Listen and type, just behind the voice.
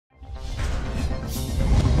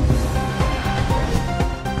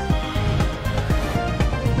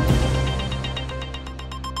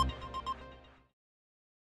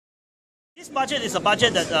budget is a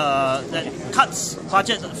budget that cuts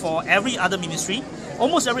budget for every other ministry.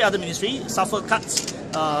 Almost every other ministry suffer cuts,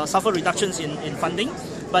 suffer reductions in funding.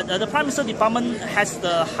 But the Prime Minister Department has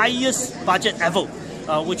the highest budget ever,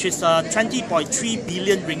 which is 20.3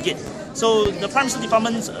 billion ringgit. So the Prime Minister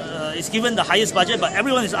Department is given the highest budget, but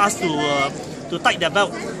everyone is asked to tighten their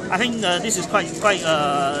belt. I think this is quite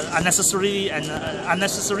unnecessary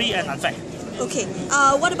and unfair. Okay.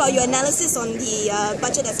 What about your analysis on the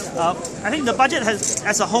budget as a whole? I think the budget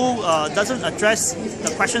as a whole doesn't address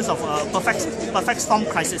the questions of perfect storm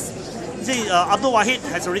crisis. You see, Abdul Wahid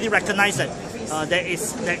has already recognized that there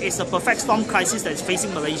is a perfect storm crisis that is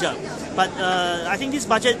facing Malaysia. But I think this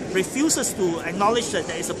budget refuses to acknowledge that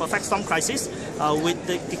there is a perfect storm crisis with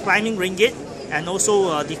the declining ringgit and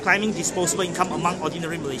also declining disposable income among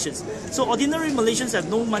ordinary Malaysians. So ordinary Malaysians have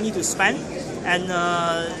no money to spend, and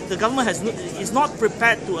the government is not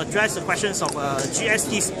prepared to address the questions of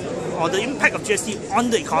GSTs or the impact of GST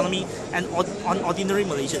on the economy and on ordinary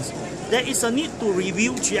Malaysians. There is a need to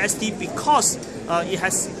review GST because it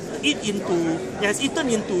has eaten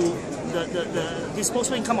into the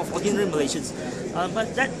disposable income of ordinary Malaysians.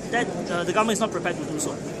 But the government is not prepared to do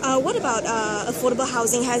so. What about affordable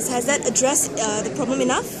housing? Has that addressed the problem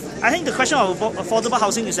enough? I think the question of affordable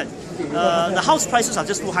housing is that the house prices are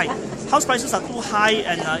just too high. House prices are too high,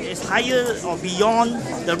 and it's higher or beyond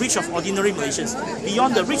the reach of ordinary Malaysians.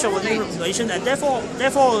 Beyond the reach of ordinary Malaysians, and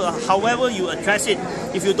therefore, however you address it,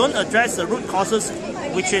 if you don't address the root causes,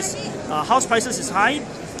 which is house prices is high,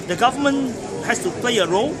 the government has to play a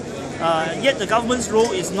role. Yet the government's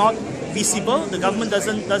role is not visible. The government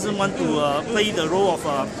doesn't want to play the role of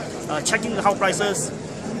checking the house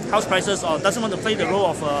prices, or doesn't want to play the role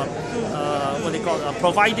of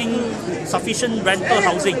providing sufficient rental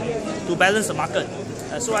housing to balance the market.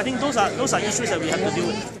 So I think those are issues that we have to deal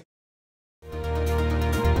with.